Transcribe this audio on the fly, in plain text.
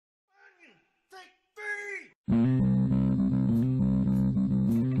Hello,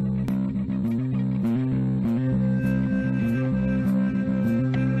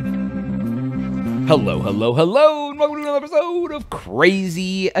 hello, hello, and welcome to another episode of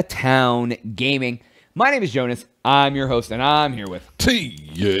Crazy Town Gaming. My name is Jonas, I'm your host, and I'm here with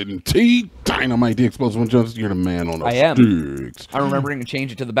TNT Dinomight, the explosive one. Jonas, you're the man on the sticks. I'm remembering to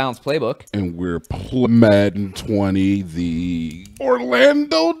change it to the balanced playbook. And we're Madden 20, the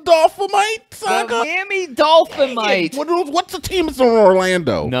Orlando Dolphinites saga. The Miami Dolphinites. What's the team that's on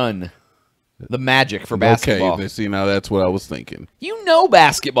Orlando? None. The Magic for basketball. Okay, see, now that's what I was thinking. You know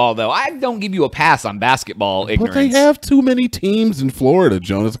basketball, though. I don't give you a pass on basketball ignorance. But they have too many teams in Florida,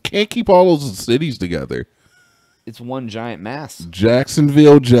 Jonas. Can't keep all those cities together. It's one giant mass.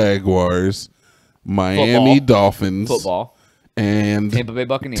 Jacksonville Jaguars, Miami Dolphins. Football. And Tampa Bay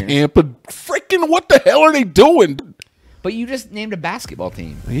Buccaneers. Freaking what the hell are they doing? But you just named a basketball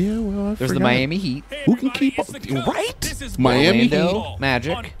team. Yeah, well, There's the Miami Heat. Who can keep up? Right? Miami Orlando Heat.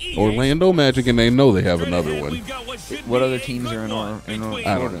 Magic. Orlando Magic, and they know they have another one. What other teams are in I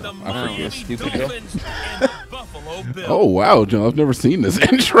don't know. I forget. Stupid Bill. Oh, wow, John. I've never seen this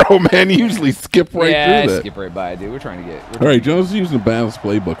intro, man. You usually skip right through that. Skip right by, dude. We're trying to get... All right, John's using the balanced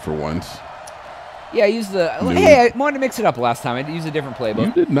playbook for once. Yeah, I used the... Hey, I wanted to mix it up last time. I used a different playbook.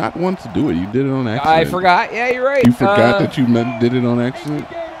 You did not want to do it. You did it on accident. I forgot. Yeah, you're right. You forgot that you did it on accident?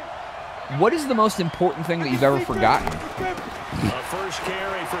 What is the most important thing that you've ever forgotten? First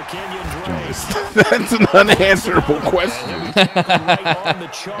carry for Kenyon Drake. That's an unanswerable question.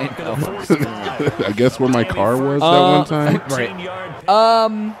 I guess where my car was that one time?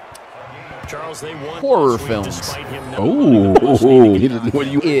 Right. Horror films. Oh, What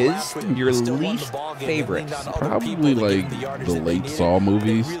is your least favorite? Probably like the late Saw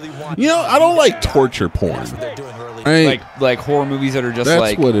movies. You know, I don't like torture porn. Like horror movies that are just that's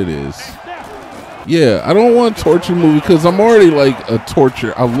like... what it is. Yeah, I don't want torture movie because I'm already like a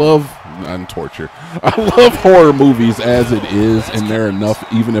torture. I love horror movies as it is, and they're enough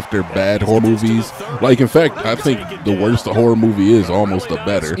even if they're bad horror movies. Like, in fact, I think the worse the horror movie is, almost the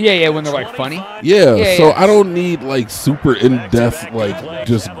better. Yeah, when they're like funny. Yeah, so I don't need like super in-depth like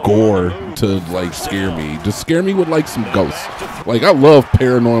just gore to like scare me. Just scare me with like some ghosts. Like, I love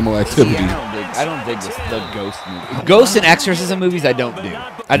Paranormal Activity. I don't dig the ghost movies. Ghost and exorcism movies I don't do.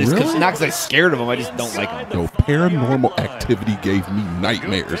 I just Really? not because I'm scared of them. I just don't like them. No, Paranormal Activity gave me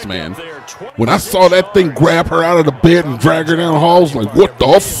nightmares, man. When I saw that thing grab her out of the bed and drag her down the hall, I was like, what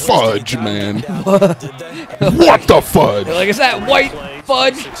the fudge, man? What the fudge? Like, is that white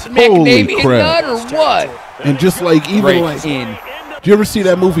fudge macadamia nut or what? And just like, even Right like, in. do you ever see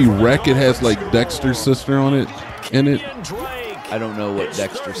that movie Wreck? It has like Dexter's sister on it, in it. I don't know what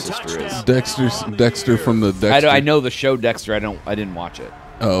Dexter's sister is. Dexter from the Dexter. I know the show Dexter. I didn't watch it.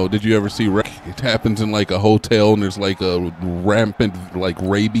 Oh, did you ever see Wreck? It happens in like a hotel, and there's like a rampant like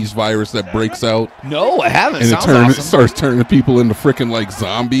rabies virus that breaks out. No, I haven't. And Sounds it starts turning people into freaking like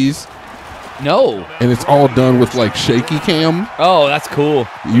zombies. No. And it's all done with like shaky cam. Oh, that's cool.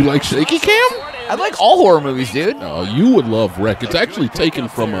 You like shaky cam? I like all horror movies, dude. Oh, you would love Wreck. It's actually taken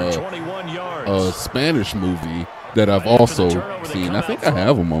from a Spanish movie that I've also seen. I think I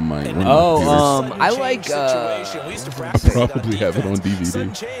have them on my computers. I like... I probably have it on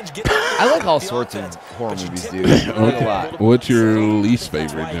DVD. I like all sorts of horror movies, dude. I like a lot. What's your least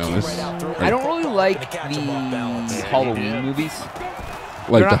favorite, Jonas? I don't really like the Halloween movies.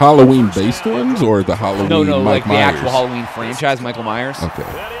 Like the Halloween-based ones, or the Halloween like Myers? the actual Halloween franchise, Michael Myers. Okay.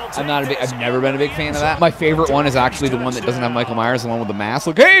 I've never been a big fan of that. My favorite one is actually the one that doesn't have Michael Myers, the one with the mask.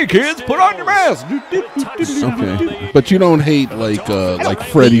 Like, hey kids, put on your mask. Okay, but you don't hate like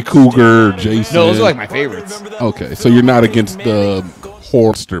Freddy Krueger or Jason. No, those are like my favorites. Okay, so you're not against the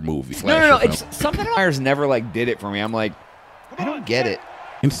horror movie. No. It's something Myers never like did it for me. I'm like, I don't get it.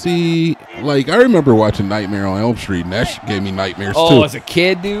 And see, like, I remember watching Nightmare on Elm Street, and that shit gave me nightmares, too. Oh, as a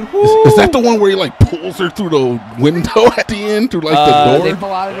kid, dude? Is that the one where he, like, pulls her through the window at the end, through, like, the door? They pull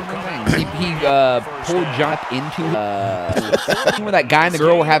a lot of different things. He pulled John into where that guy and the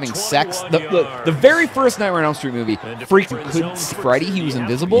girl were having sex. The very first Nightmare on Elm Street movie, freaking couldn't see Freddy. He was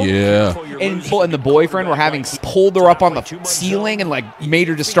invisible. Yeah. And the boyfriend were pulled her up on the ceiling and, like, made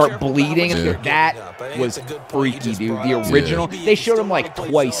her just start bleeding. Yeah. That was freaky, dude. The original. Yeah. They showed him, like,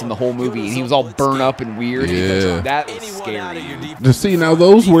 twice in the whole movie, and he was all burned up and weird. Yeah. That was scary, dude. To see, now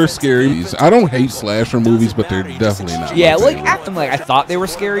those were scary. I don't hate slasher movies, but they're definitely not. Yeah, like acting like I thought they were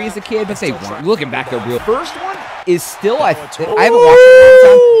scary as a kid, but they weren't. Looking back, the real first one is still I haven't watched it in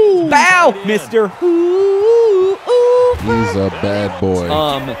a long time. Bow, Mister. He's a bad boy.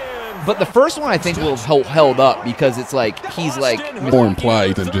 But the first one I think will have held up because it's like he's like more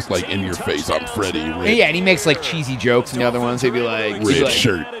implied than just like in your face. I'm Freddy. Yeah, and he makes like cheesy jokes, and the other ones he'd be like red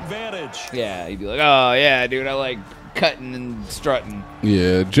shirt. Yeah, he'd be like, oh yeah, dude, I like cutting and strutting.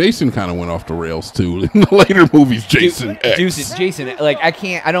 Yeah, Jason kind of went off the rails too in the later movies. Jason X. Jason, like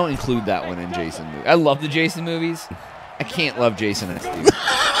I don't include that one in Jason movies. I love the Jason movies. I can't love Jason X, dude.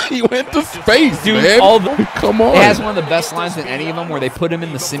 He went to space, dude, man. Come on. It has one of the best lines in any of them where they put him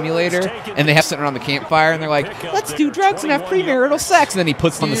in the simulator and they have sitting around the campfire and they're like, let's do drugs and have premarital sex. And then he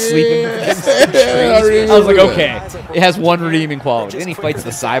puts them to sleep. I was like, okay. It has one redeeming quality. Then he fights the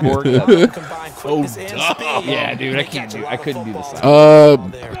cyborg. Yeah, dude, I couldn't do the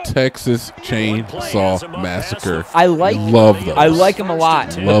cyborg. Texas Chainsaw Massacre. Love those. I like them a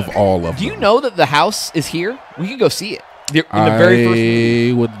lot. Love all of them. Do you know that the house is here? We can go see it. In the very first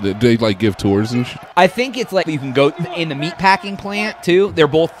movie. They like give tours and shit? I think it's like you can go in the meat packing plant too. They're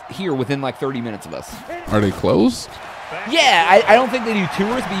both here within like 30 minutes of us. Are they closed? Yeah, I don't think they do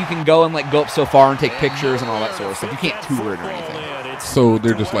tours, but you can go and like go up so far and take pictures and all that sort of stuff. You can't tour it or anything. So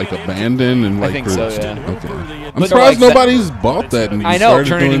they're just like abandoned and like. I think so, yeah. Okay. I'm surprised nobody's bought that. And I know,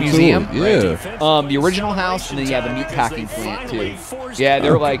 Trinity Museum. Yeah. The original house, and then you have the meat packing plant too. Yeah,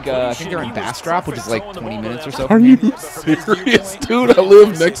 they're like I think they're in Bastrop, which is like 20 minutes or so. Are you serious, dude? I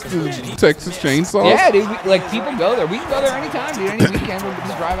live next to Texas Chainsaw. Yeah, dude. Like people go there. We can go there anytime, dude. Any weekend, we can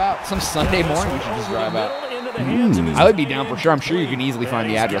just drive out. Some Sunday morning, we should just drive out. I would be down for sure. I'm sure you can easily find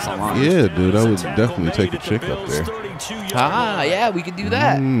the address online. Yeah, dude. I would definitely take a chick up there. Yeah, we could do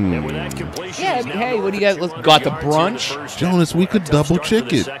that. Yeah, hey, what do you guys? Let's go out to brunch. Jonas, we could double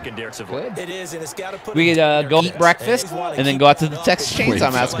chick it. Good. We could go eat breakfast and then go out to the Texas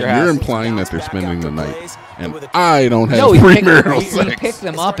Chainsaw Massacre house. You're implying that they're spending the night, and I don't have premarital sex. We pick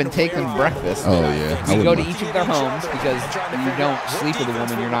them up and take them breakfast. Oh yeah. We go to each of their homes because you don't sleep with a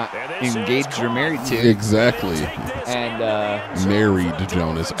woman you're not engaged or married to. Exactly. And married,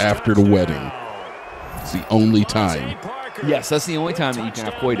 Jonas, after the wedding. It's the only time. Yes, that's the only time that you can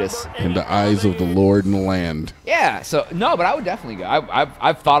have coitus. In the eyes of the Lord and the land. Yeah, so, no, but I would definitely go.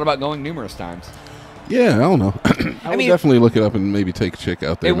 I've thought about going numerous times. Yeah, I don't know. I would definitely look it up and maybe take a chick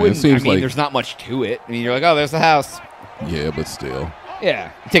out there, man. It seems like there's not much to it. I mean, you're like, oh, there's the house. Yeah, but still.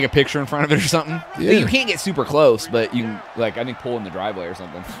 Yeah, you take a picture in front of it or something. Yeah. You can't get super close, but you can, like, I think pull in the driveway or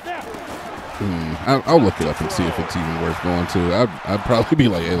something. I'll look it up and see if it's even worth going to. I'd probably be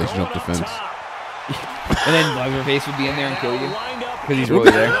like, hey, let's jump the fence. And then Leatherface would be in there and kill you because he's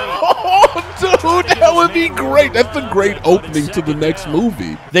really there. Oh, dude, that would be great. That's a great opening to the next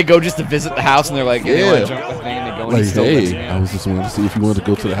movie. They go just to visit the house and they're like, yeah. They jump the thing and they go and like, he still hey, I was just wanting to see if you wanted to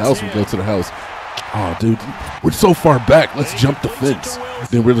go to the house. We go to the house. Oh, dude, we're so far back. Let's jump the fence.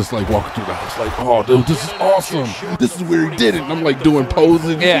 Then we're just like walking through the house, like, oh, dude, this is awesome. This is where he did it. And I'm like doing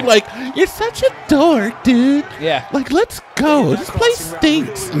poses. Yeah. He's like, you're such a dork, dude. Yeah. Like, let's go. This place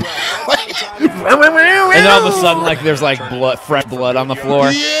stinks. And then all of a sudden, like, there's like blood, fresh blood on the floor.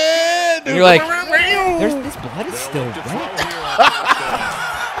 Yeah. Dude. And you're like, this blood is still wet.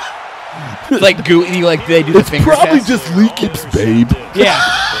 Like, they do the finger probably test. just leakage, babe. Yeah.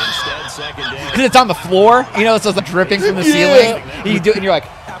 Because it's on the floor, you know, so it's like dripping from the ceiling. You do it, and you're like,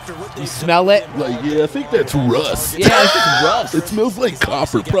 you smell it. Like, yeah, I think that's rust. Yeah, it's just rust. It smells like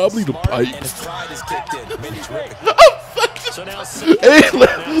copper, probably the pipes. Hey,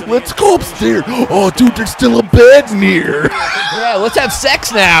 let's go upstairs. Oh, dude, there's still a bed in here. Yeah, let's have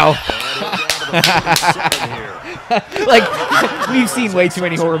sex now. Like, we've seen way too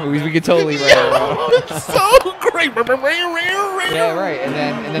many horror movies. We could totally write it. It's so great. Yeah, right. And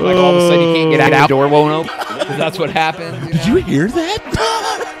then like all of a sudden you can't get out. The door won't open. Because that's what happens. Did you hear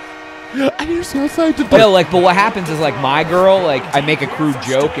that? I hear so outside the door. No, like, but what happens is like my girl, like I make a crude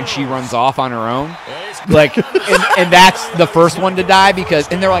joke and she runs off on her own. Like, and that's the first one to die because,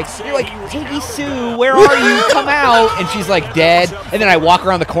 and they're like, you're like, Peggy Sue, where are you? Come out. And she's like dead. And then I walk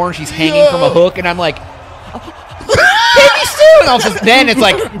around the corner, she's hanging from a hook, and I'm like, Peggy Sue! And all of a sudden, then it's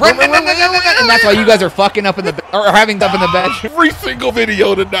like, and that's why you guys are fucking up in the, or having up in the bed. Every single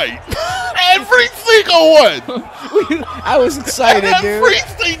video tonight. Every single one. I was excited, dude. Every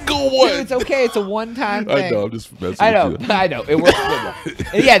single one. Dude, it's okay. It's a one-time thing. I know. I'm just messing with you. I know. It works good.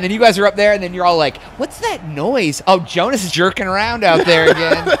 And yeah, and then you guys are up there, and then you're all like, what's that noise? Oh, Jonas is jerking around out there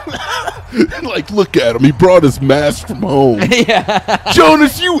again. Like, look at him. He brought his mask from home. Yeah.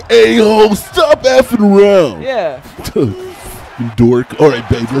 Jonas, you a-hole. Stop effing around. Yeah. You dork. All right,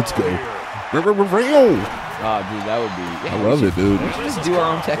 babe, let's go. Oh, dude, that would be... Yeah, I love it, dude. We should just do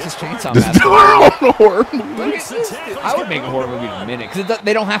our own Texas Chainsaw Just Massacre. do our own horror movie. I would make a horror movie in a minute, because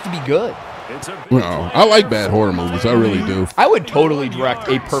they don't have to be good. No, I like bad horror movies. I really do. I would totally direct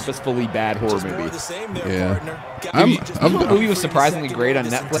a purposefully bad horror movie. Yeah. The movie was surprisingly great on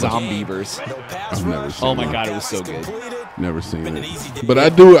Netflix. Zombievers. I've never seen Oh my god, it was so good. Never seen it. But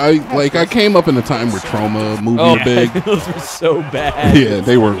I came up in a time where trauma movies were big. Those were so bad. Yeah,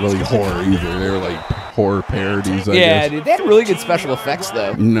 they weren't really horror either. They were like horror parodies, I guess. Dude, they had really good special effects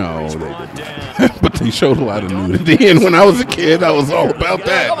though. No, they didn't. But they showed a lot of nudity. And when I was a kid, I was all about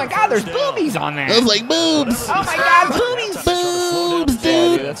that. Oh my god, there's boobies on there. I was like, boobs. Oh my god, boobies. Boobs,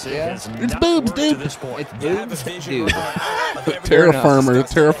 dude. It's boobs, dude. It's boobs, dude. Terra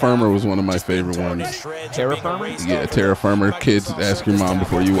Firma was one of my favorite ones. Terra Firma? Yeah, Terra Firma. Kids, ask your mom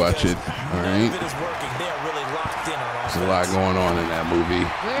before you watch it. All right. There's a lot going on in that movie.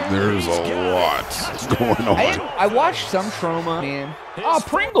 There's a lot going on. I watched some Trauma, man. Oh,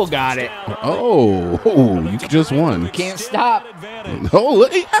 Pringle got it. Oh, you just won. Can't stop. Oh,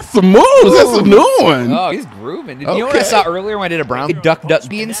 he got some moves. That's a new one. Oh, he's grooving. You know what I saw earlier when I did a Brown duck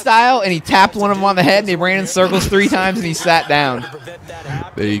bean style, and he tapped one of them on the head, and they ran in circles 3 times, and he sat down.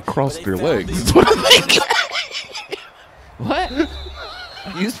 They crossed their legs. What?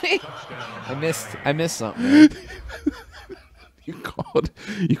 Excuse me? I missed something. Man. You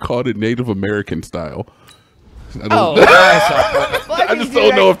called it Native American style. I just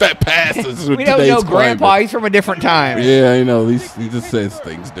don't know if that passes with we don't today's know Grandpa. climate. He's from a different time. Yeah, I know. He just says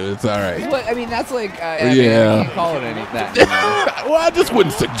things, dude. It's all right. But, I mean, that's like, Yeah. you can't call it any that. Well, I just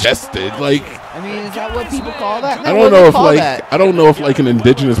wouldn't suggest it. Like, I mean, is that what people call that? I don't know if like an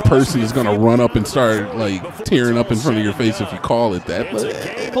indigenous person is gonna run up and start like tearing up in front of your face if you call it that.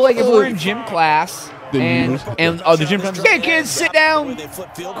 But like if we're in gym class. And the gym comes, hey kids, sit down,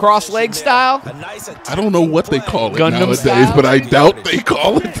 cross leg style. I don't know what they call it Gundam nowadays, style? but I doubt they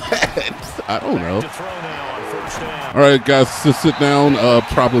call it that. I don't know. All right, guys, so sit down.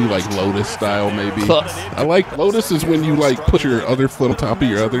 Probably like lotus style, maybe. I like lotus is when you like put your other foot on top of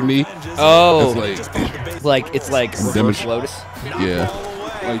your other knee. Oh, it's like reverse lotus. Yeah.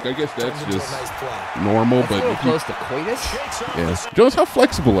 Like, I guess that's just normal, but close to coitus. Yes. Jonas, how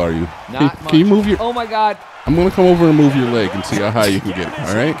flexible are you? Not can you move your? Oh my God! I'm gonna come over and move your leg and see how high you can get.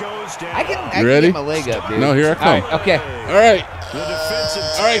 All right. I can ready? get my leg up, dude. No, here I come. All right, okay. All right.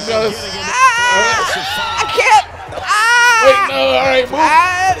 All right, Jonas. I can't. Wait, no. All right,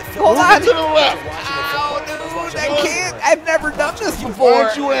 move. Hold on. To the left. Oh, dude, I can't. I've never done this before. Why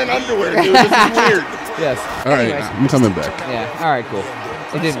aren't you wearing underwear, dude? This is weird. Yes. All right, Anyways. I'm coming back. Yeah. All right, cool.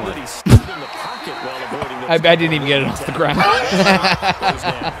 It didn't work. I didn't even get it off the ground.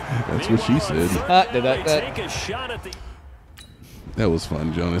 That's what she said. That was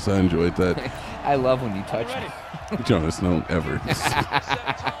fun, Jonas. I enjoyed that. I love when you touch me. Jonas, don't ever.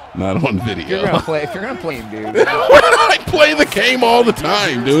 Not on video. If you're gonna play him, dude. I play the game all the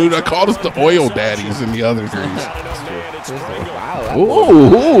time, dude. I called us the oil daddies in the other series. Wow.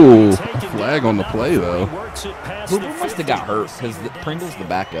 Ooh, flag on the play though. Who must have got hurt? Because Pringle's the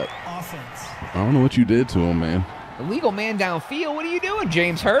backup. I don't know what you did to him, man. Illegal man downfield. What are you doing,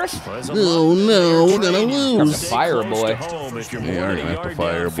 James Hurst? No, we're gonna lose. Fire a boy. Yeah, are gonna have to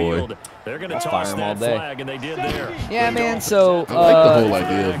fire a boy. They're gonna fire him all day. and they did there. Yeah, man. So, I like the whole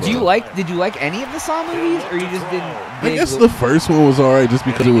idea. Did you like any of the Saw movies, or you just didn't? I guess the first one was alright just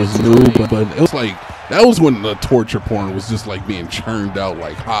because it was new, but it was like that was when the torture porn was just like being churned out,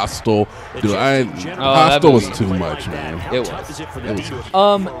 like Hostel. Dude, Hostel was too much, man. It was.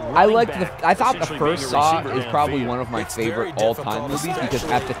 I thought the first Saw is probably one of my favorite all-time movies because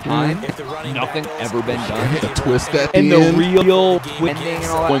at the time, nothing ever been done. The twist at the end. And the real ending and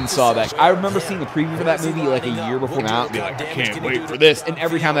all that. One saw that. I remember seeing the preview for that movie like a year before it came out and be like, I can't wait for this. And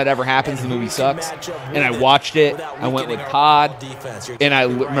every time that ever happens, the movie sucks. And I watched it. I went with Todd. And I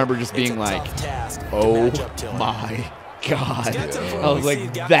remember just being like, oh my God. I was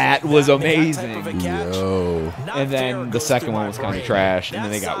like, that was amazing. Yo. And then the second one was kind of trash. And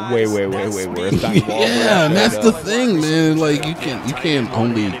then they got way worse. Yeah, and that's the thing, man. Like, you can't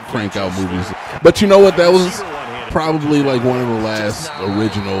only crank out movies. But you know what? That was probably like one of the last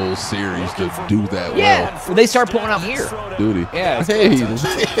original series to do that well. Well, they start pulling out here. Duty. Yeah. Hey.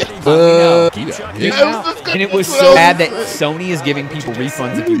 And it was so bad that Sony is giving people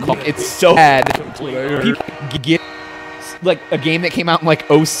refunds if you call. It's so bad. People get like a game that came out in like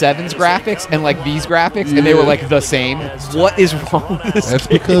 07's graphics and like these graphics, and they were like the same. What is wrong with this That's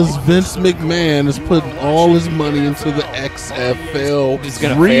game? because Vince McMahon is putting all his money into the XFL It's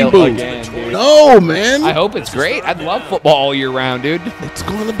gonna reboot. fail again, dude. No, man. I hope it's great. I'd love football all year round, dude. It's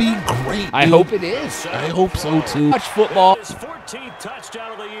gonna be great. I hope it is. I hope so too. Watch football. 14th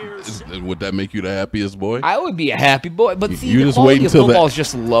touchdown of the year. Would that make you the happiest boy? I would be a happy boy, but see, You the just quality wait of until football that- is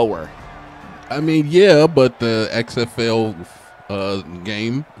just lower. I mean, yeah, but the XFL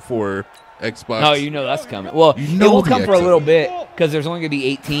game for Xbox. Oh, you know that's coming. Well, it will come for a little bit because there's only gonna be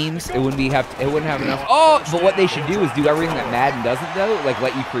 8 teams. It wouldn't have enough. Oh, but what they should do is do everything that Madden doesn't do, like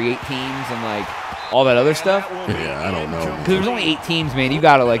let you create teams and like all that other stuff. Yeah, I don't know. Because there's only 8 teams, man. You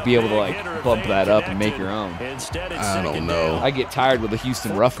gotta like be able to like bump that up and make your own. I don't know. I get tired with the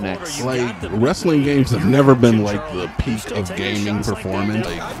Houston Roughnecks. Like wrestling games have never been like the peak of gaming performance.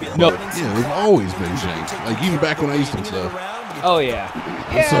 Like, No. Yeah, they've always been jank. Like even back when I used to stuff. Oh yeah.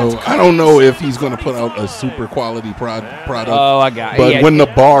 So I don't know if he's going to put out a super quality product. Oh, I got it. But Yeah, when the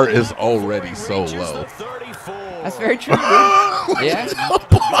bar is already so low. That's very true, dude. Yeah.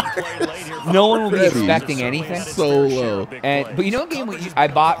 No one will be expecting anything. So low. But you know a game I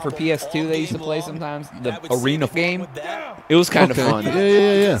bought for PS2 they used to play sometimes? The Arena game? It was kind of fun. Yeah.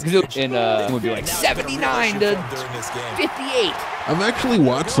 And it would be like 79 to 58. I've actually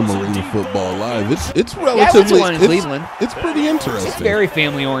watched some arena football live. It's Yeah, I went relatively to one in Cleveland. It's pretty interesting. It's very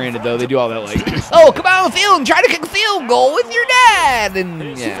family oriented though. They do all that like, oh, come out on the field and try to kick a field goal with your dad.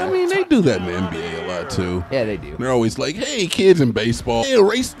 And yeah. I mean, they do that in the NBA a lot too. Yeah, they do. They're always like, hey, kids in baseball, hey,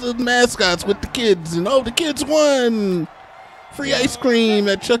 race the mascots with the kids, and oh, the kids won. Free ice cream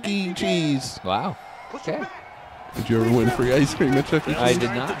at Chuck E. Cheese. Wow. Okay. Did you ever win free ice cream at Chuck E. Cheese? I did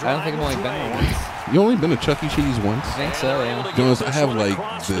not. I don't think I've only been there once. You only been to Chuck E. Cheese once? I think so, yeah. Jonas, I have like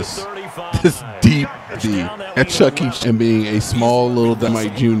this deep at Chuck E. Cheese and being a small little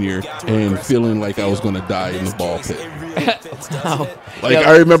Dinomight Jr. and feeling like I was going to die in the ball pit. Wow. Like,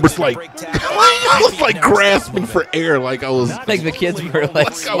 I remember it's like, I was like grasping for air like I was. Like the kids were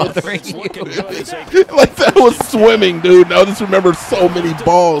like smothering you. Like that was swimming, dude. And I just remember so many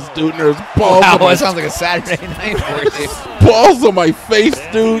balls, dude. And there's balls. Wow, on my, that sounds like a Saturday night for you. balls on my face,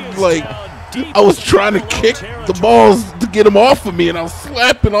 dude. Like I was trying to kick the balls to get them off of me, and I was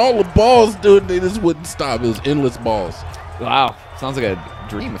slapping all the balls, dude. They just wouldn't stop. It was endless balls. Wow, sounds like a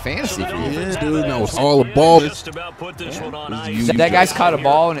dream, a fantasy for you. Yeah, dude. And I was all the ball. Just about put this one on ice. You- That guy's caught a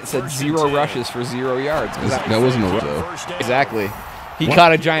ball and it said 0 rushes for 0 yards. That wasn't a rush, though. Exactly. He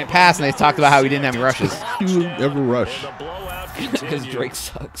caught a giant pass and they talked about how he didn't have any rushes. You would ever rush? Because Drake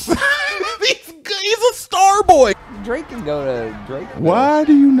sucks. He's a star boy. Drake can go to Drake. Why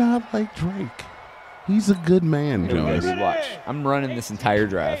do you not like Drake? He's a good man, Here we go, Jonas. dude, watch. I'm running this entire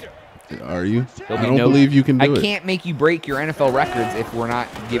draft. Are you? There'll I be don't no- believe you can do I it. can't make you break your NFL records if we're not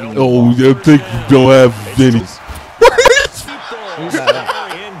giving you Oh, the I think you don't have any. Who's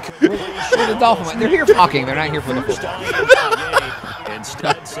that? Where's the Dolphin? They're here talking. They're not here for the football.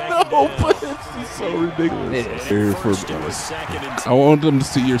 No, but it's so ridiculous. It is. Here for I want them to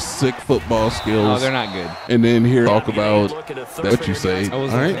see your sick football skills. Oh, they're not good. And then here talk about what you say. I All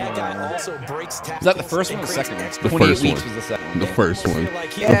wasn't right, thinking about that. Is that the first one or the second one? The 28 first weeks one. was the second one. the first one.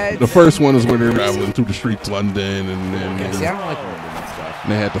 Yeah, The first one is when they're traveling through the streets of London, and then See, I don't like when they're doing that stuff.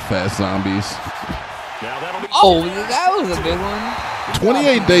 they had the fast zombies. Oh, that was a good one.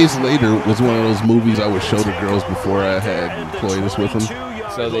 28 Days Later was one of those movies I would show the girls before I had coitus with them.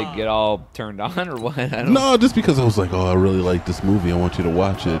 So they get all turned on or what? I don't know. No, just because I was like, oh, I really like this movie. I want you to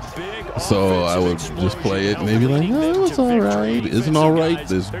watch it. So I would just play it and they'd be like, oh, it's all right. Isn't all right.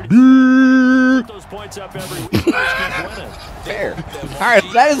 This. Fair. All right,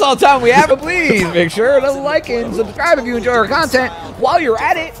 that is all the time we have. But please make sure to like and subscribe if you enjoy our content. While you're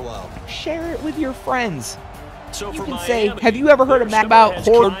at it, share it with your friends. You can say, have you ever heard of Matt about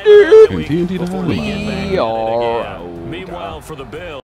horror? TNT Dinomight. We are out. Meanwhile, for the Bills.